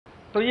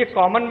तो ये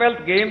Commonwealth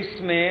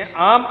games में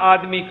आम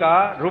आदमी का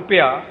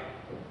रुपया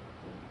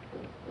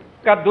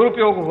का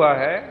दुरुपयोग हुआ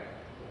है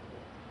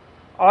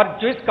और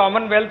जिस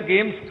कॉमनवेल्थ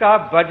गेम्स का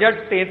बजट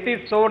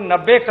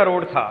 3390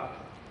 करोड़ था,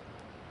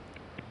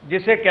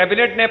 जिसे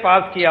कैबिनेट ने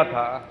पास किया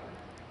था,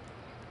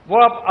 वो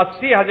अब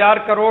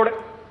 80,000 करोड़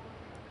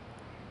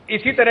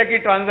इसी तरह की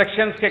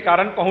ट्रांजैक्शंस के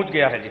कारण पहुंच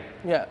गया है जी।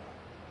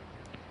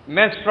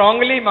 मैं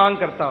स्ट्रांगली मांग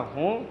करता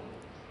हूं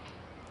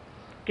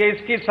कि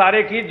इसकी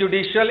सारे की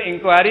जुडिशियल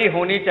इंक्वायरी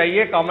होनी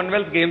चाहिए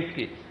कॉमनवेल्थ गेम्स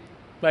की।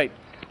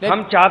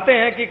 हम चाहते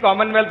हैं कि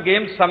कॉमनवेल्थ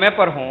गेम्स समय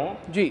पर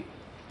हों जी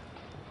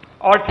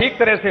और ठीक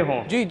तरह से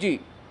हों जी।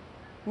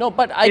 No,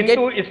 but I get.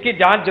 इसकी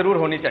जांच जरूर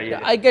होनी चाहिए।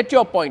 I get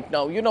your point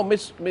now. You know,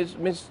 Miss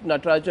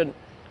Natarajan,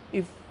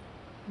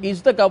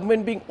 is the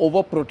government being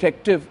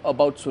overprotective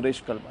about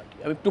Suresh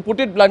Kalmadi? I mean, to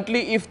put it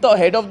bluntly, if the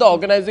head of the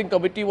organizing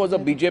committee was a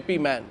BJP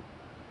man,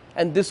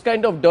 and this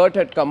kind of dirt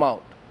had come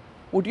out,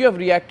 would you have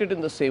reacted in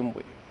the same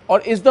way?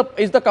 Or is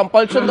the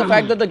compulsion the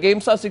fact that the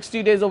games are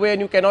 60 days away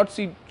and you cannot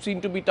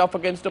seem to be tough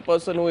against a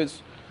person who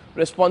is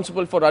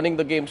responsible for running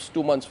the games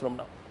 2 months from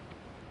now?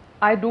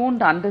 I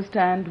don't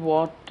understand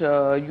what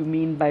you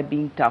mean by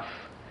being tough.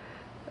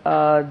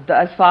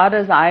 As far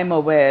as I'm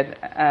aware,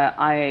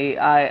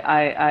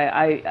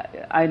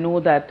 I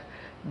know that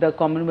the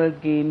Commonwealth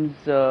Games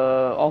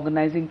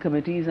organizing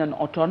committee is an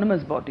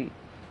autonomous body.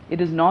 It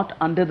is not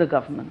under the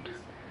government,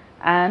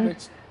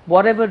 and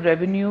whatever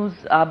revenues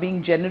are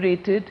being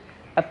generated,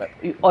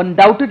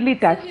 undoubtedly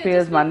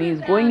taxpayers' money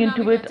is going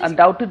into it.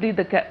 Undoubtedly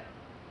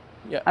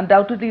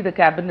Undoubtedly the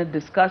cabinet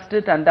discussed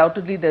it.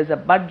 Undoubtedly there's a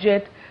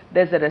budget,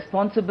 there's a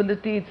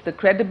responsibility, it's the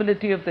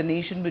credibility of the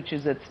nation which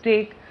is at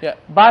stake.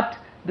 But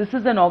this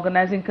is an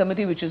organizing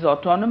committee which is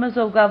autonomous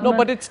of government. No,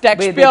 but it's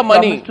taxpayer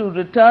money. To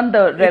return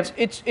the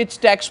it's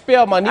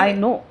taxpayer money. I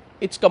know.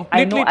 It's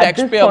completely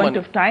taxpayer money. At this point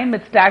of time,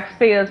 it's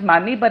taxpayers'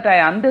 money, but I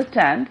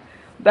understand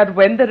that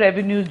when the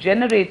revenue is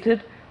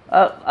generated,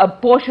 a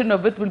portion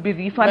of it will be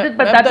refunded,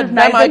 but that is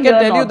neither I can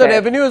tell you the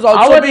revenue is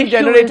also being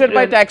generated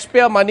by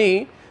taxpayer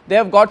money. They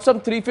have got some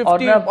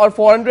 350 or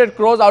 400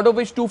 crores, out of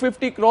which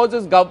 250 crores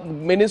is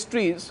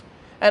ministries,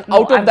 and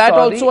out of that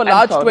also a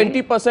large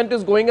 20%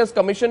 is going as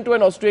commission to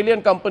an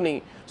Australian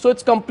company. So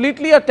it's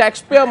completely a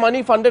taxpayer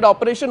money funded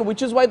operation,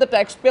 which is why the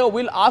taxpayer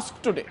will ask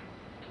today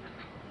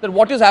that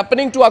what is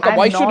happening to our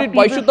why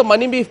should the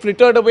money be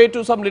frittered away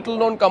to some little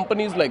known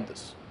companies like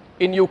this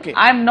in UK?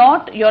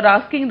 You're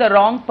asking the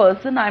wrong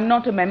person. I'm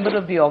not a member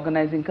of the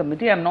organizing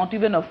committee. I'm not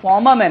even a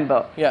former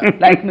member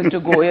like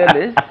Mr. Goyal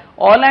is.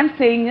 All I'm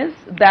saying is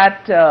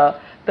that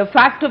the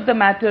fact of the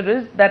matter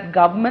is that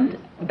government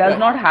does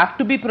not have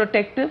to be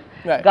protective.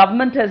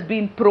 Government has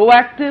been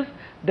proactive.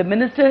 The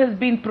minister has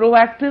been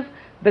proactive.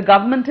 The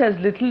government has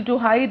little to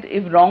hide.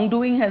 If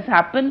wrongdoing has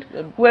happened,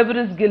 whoever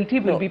is guilty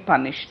will be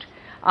punished.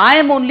 I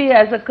am only,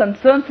 as a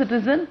concerned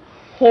citizen,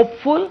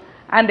 hopeful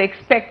and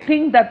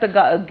expecting that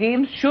the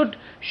games should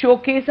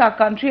showcase our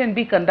country and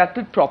be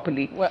conducted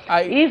properly.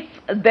 If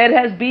there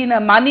has been a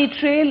money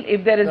trail,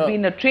 if there has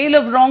been a trail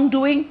of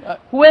wrongdoing,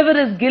 whoever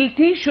is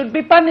guilty should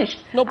be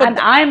punished.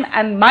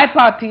 And my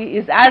party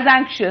is as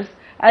anxious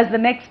as the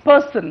next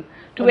person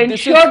to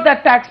ensure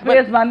that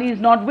taxpayers' money is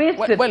not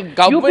wasted.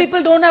 You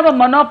people don't have a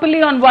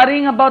monopoly on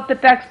worrying about the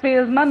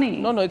taxpayers' money.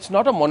 No, it's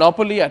not a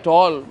monopoly at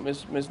all,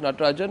 Ms.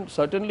 Natarajan,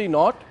 certainly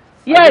not.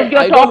 Yes,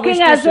 you're talking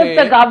as if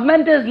the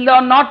government is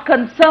not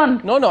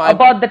concerned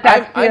about the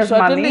taxpayers'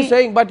 money. I'm certainly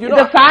saying, but you know,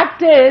 the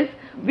fact is,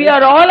 we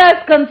are all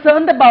as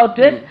concerned about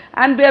it,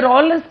 and we are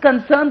all as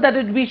concerned that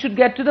we should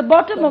get to the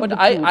bottom of the truth.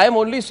 But I am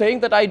only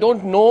saying that I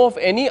don't know of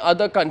any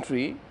other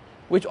country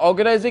which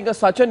organizing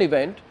such an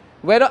event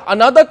where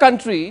another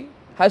country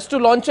has to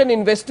launch an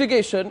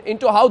investigation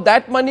into how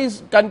that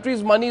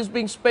country's money is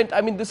being spent.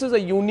 I mean, this is a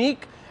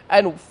unique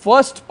and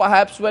first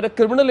perhaps where a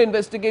criminal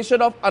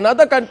investigation of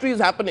another country is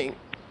happening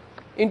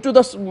into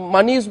the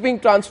money is being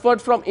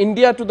transferred from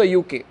India to the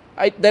UK.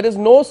 There is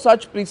no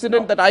such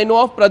precedent that I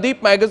know of.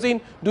 Pradeep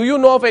Magazine, do you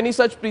know of any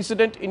such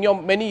precedent in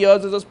your many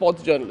years as a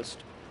sports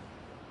journalist?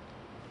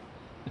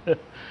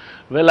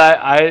 Well,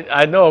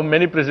 I know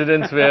many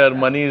precedents where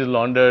money is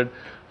laundered,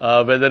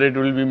 whether it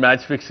will be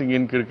match fixing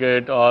in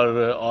cricket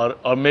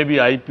or maybe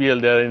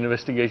IPL, there are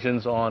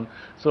investigations on.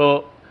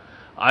 So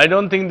I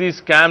don't think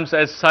these scams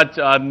as such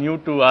are new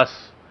to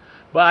us.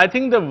 But I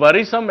think the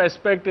worrisome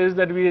aspect is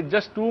that we have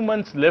just 2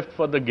 months left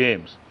for the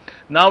games.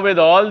 Now with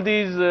all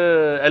these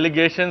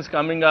allegations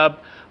coming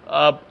up,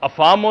 a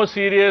far more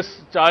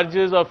serious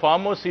charges or far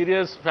more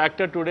serious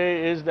factor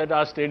today is that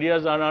our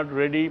stadiums are not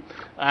ready,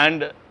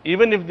 and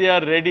even if they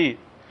are ready,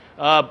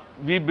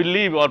 we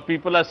believe, or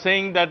people are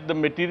saying, that the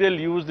material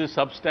used is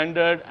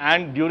substandard,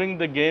 and during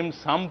the game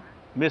some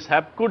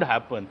mishap could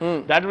happen.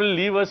 That will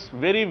leave us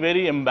very,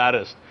 very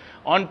embarrassed.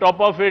 On top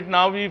of it,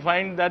 now we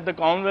find that the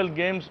Commonwealth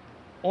Games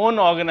own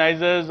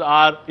organizers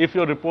are, if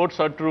your reports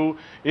are true,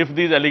 if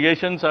these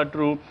allegations are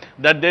true,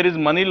 that there is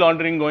money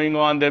laundering going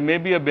on, there may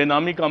be a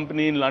Benami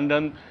company in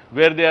London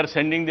where they are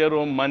sending their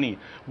own money.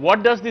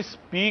 What does this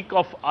speak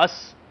of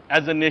us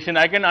as a nation?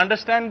 I can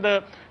understand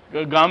the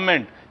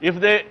government, if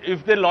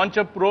they launch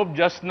a probe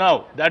just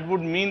now, that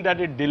would mean that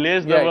it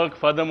delays the work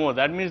furthermore.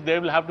 That means they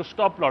will have to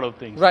stop a lot of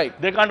things. Right.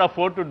 They can't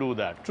afford to do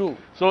that. True.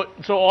 So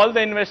all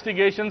the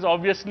investigations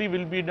obviously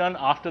will be done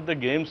after the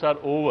games are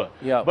over.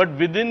 Yeah. But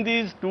within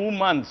these 2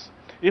 months,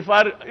 if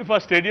our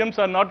stadiums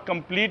are not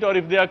complete, or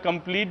if they are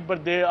complete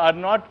but they are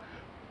not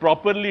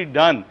properly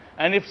done,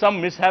 and if some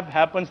mishap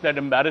happens that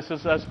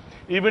embarrasses us,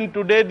 even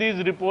today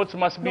these reports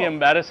must be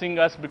embarrassing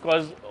us,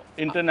 because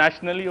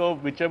internationally or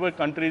whichever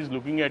country is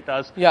looking at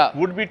us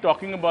would be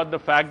talking about the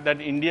fact that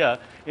India,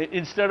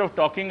 instead of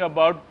talking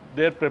about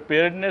their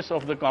preparedness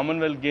of the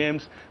Commonwealth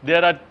Games,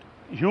 there are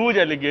huge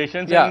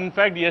allegations. And in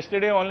fact,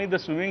 yesterday only the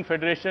Swimming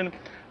Federation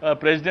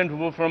president, who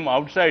was from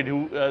outside,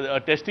 a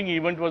testing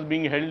event was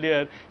being held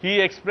here, he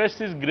expressed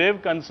his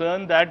grave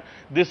concern that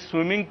this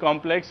swimming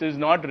complex is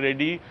not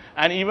ready,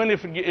 and even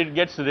if it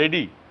gets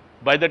ready,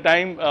 by the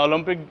time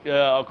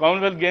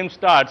Commonwealth Games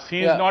starts,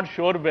 he is not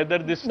sure whether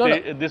this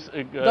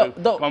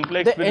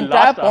complex will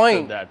last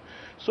after that.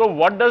 So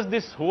what does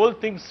this whole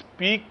thing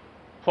speak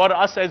for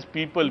us as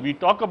people? We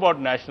talk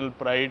about national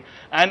pride,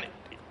 and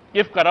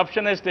if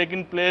corruption has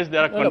taken place,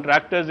 there are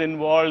contractors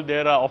involved,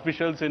 there are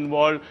officials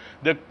involved,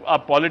 there are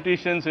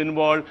politicians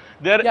involved.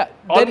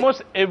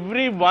 Almost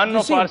every one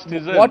of our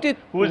citizens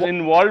who is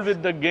involved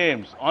with the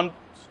games.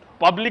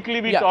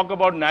 Publicly we talk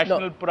about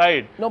national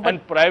pride,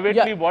 and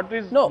privately what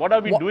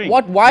are we doing?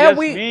 Why are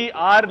we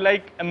are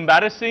like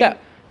embarrassing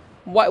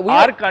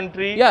our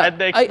country at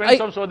the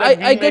expense of, so that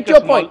we get make your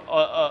a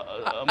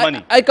small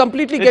money. I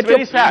completely get your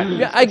point.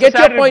 I It's get a your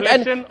sad point,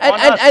 reflection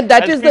and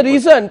that is the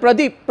reason,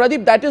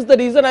 Pradeep, that is the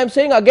reason I am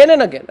saying again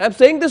and again. I am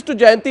saying this to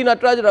Jayanti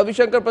Nataraj, Ravi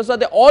Shankar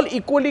Prasad, they are all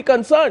equally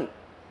concerned.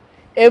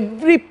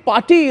 Every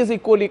party is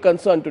equally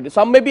concerned today.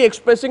 Some may be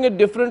expressing it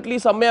differently,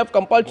 some may have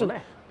compulsion.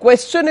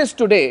 Question is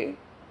today,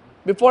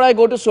 before I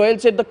go to Suhel,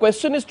 said the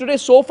question is today,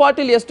 so far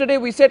till yesterday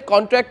we said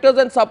contractors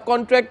and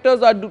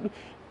subcontractors are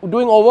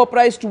doing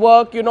overpriced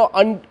work, you know,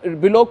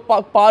 below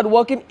par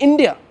work in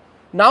India.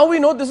 Now we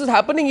know this is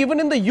happening even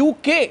in the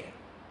UK.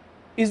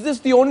 Is this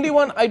the only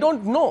one? I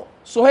don't know.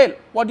 Suhel,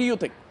 what do you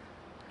think?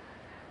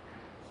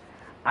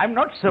 I'm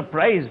not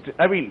surprised.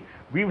 I mean,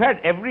 we've had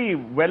every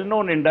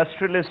well-known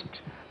industrialist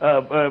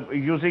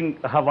using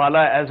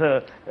Hawala as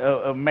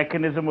a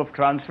mechanism of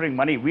transferring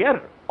money. We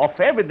are au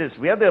fait with this.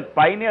 We are the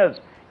pioneers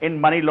in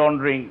money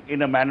laundering,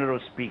 in a manner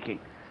of speaking.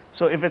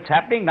 So if it's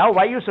happening now,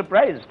 why are you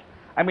surprised?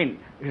 I mean,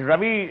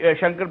 Ravi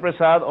Shankar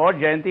Prasad or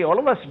Jayanti, all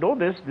of us know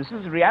this. This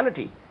is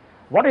reality.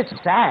 What is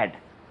sad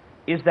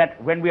is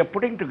that when we are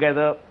putting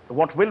together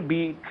what will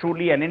be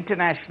truly an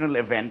international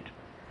event,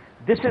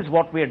 this is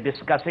what we are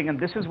discussing, and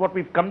this is what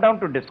we've come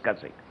down to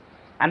discussing.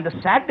 And the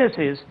sadness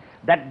is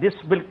that this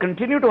will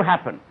continue to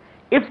happen.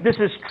 If this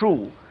is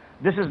true,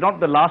 this is not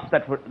the last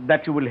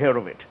that you will hear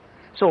of it.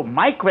 So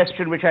my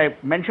question, which I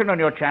mentioned on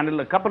your channel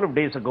a couple of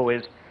days ago,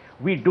 is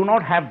we do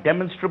not have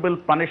demonstrable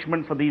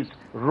punishment for these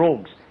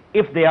rogues,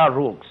 if they are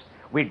rogues.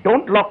 We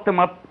don't lock them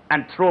up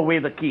and throw away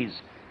the keys.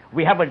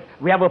 We have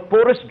a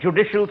porous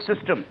judicial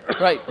system.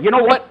 Right. You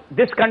know what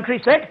this country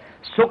said?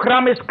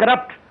 Sukhram is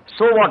corrupt,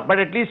 so what? But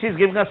at least he's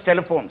giving us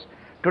telephones.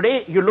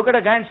 Today, you look at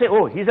a guy and say,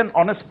 oh, he's an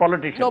honest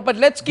politician. No, but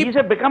let's keep... These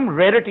have become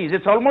rarities.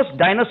 It's almost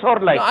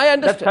dinosaur-like. No, I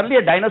understand. That suddenly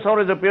a dinosaur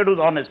has appeared who's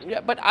honest.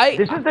 Yeah, but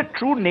this is the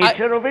true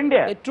nature of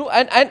India. True,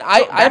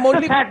 I'm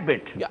only... the sad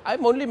bit. Yeah,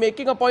 I'm only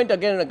making a point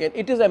again and again.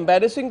 It is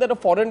embarrassing that a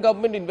foreign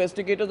government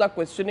investigators are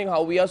questioning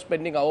how we are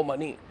spending our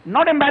money.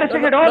 Not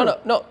embarrassing at all.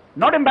 No.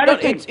 Not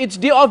embarrassing. No, it's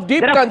of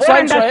deep concern. There are 4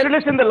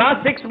 industrialists in the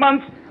last 6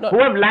 months who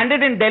have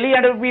landed in Delhi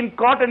and have been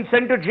caught and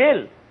sent to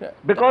jail.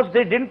 Because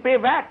they didn't pay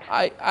VAT.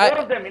 4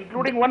 of them,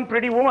 including one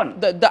pretty woman.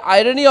 The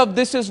irony of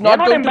this is not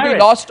going to be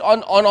lost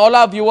on all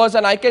our viewers,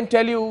 and I can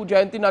tell you,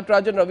 Jayanti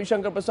Natarajan, Ravi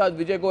Shankar Prasad,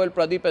 Vijay Goyal,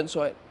 Pradeep and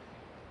Suhel,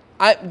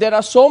 there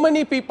are so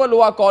many people who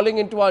are calling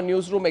into our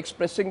newsroom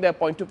expressing their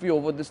point of view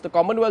over this. The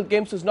Commonwealth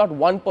Games is not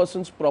one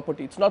person's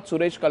property. It's not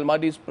Suresh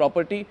Kalmadi's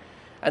property,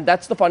 and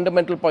that's the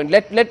fundamental point.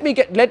 Let me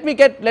get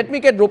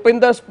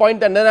Rupinder's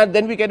point, and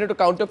then we get into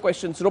counter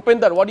questions.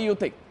 Rupinder, what do you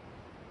think?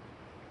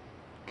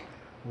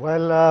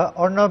 Well,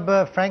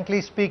 Arnab, frankly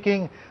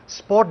speaking,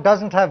 sport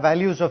doesn't have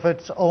values of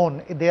its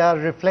own. They are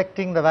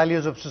reflecting the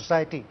values of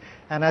society.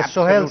 And as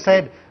Suhel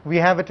said, we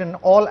have it in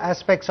all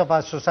aspects of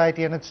our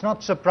society, and it's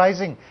not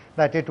surprising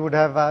that it would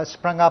have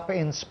sprung up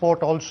in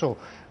sport also.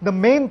 The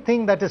main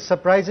thing that is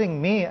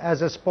surprising me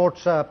as a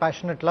sports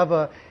passionate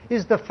lover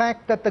is the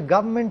fact that the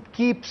government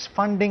keeps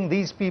funding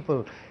these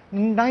people.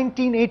 In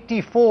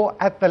 1984,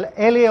 at the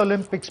LA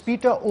Olympics,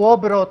 Peter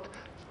Oberroth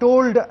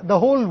told the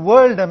whole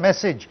world a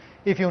message.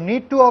 If you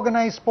need to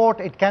organize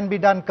sport, it can be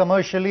done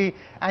commercially,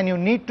 and you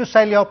need to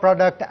sell your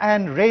product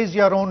and raise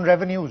your own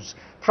revenues.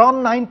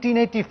 From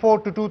 1984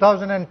 to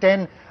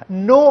 2010,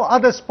 no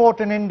other sport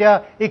in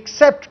India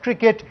except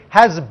cricket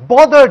has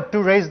bothered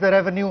to raise the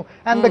revenue,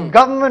 and the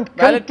government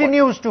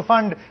continues to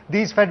fund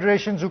these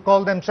federations who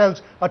call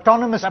themselves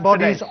autonomous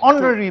bodies,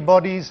 honorary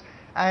bodies,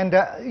 and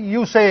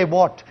you say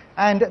what?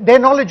 And their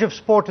knowledge of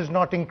sport is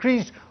not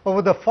increased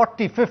over the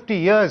 40, 50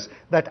 years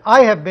that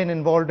I have been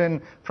involved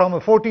in, from a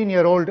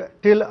 14-year-old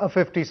till a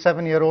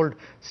 57-year-old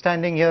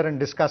standing here and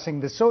discussing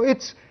this. So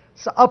it's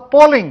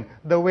appalling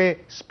the way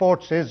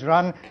sports is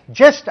run,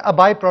 just a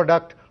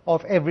byproduct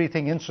of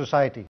everything in society.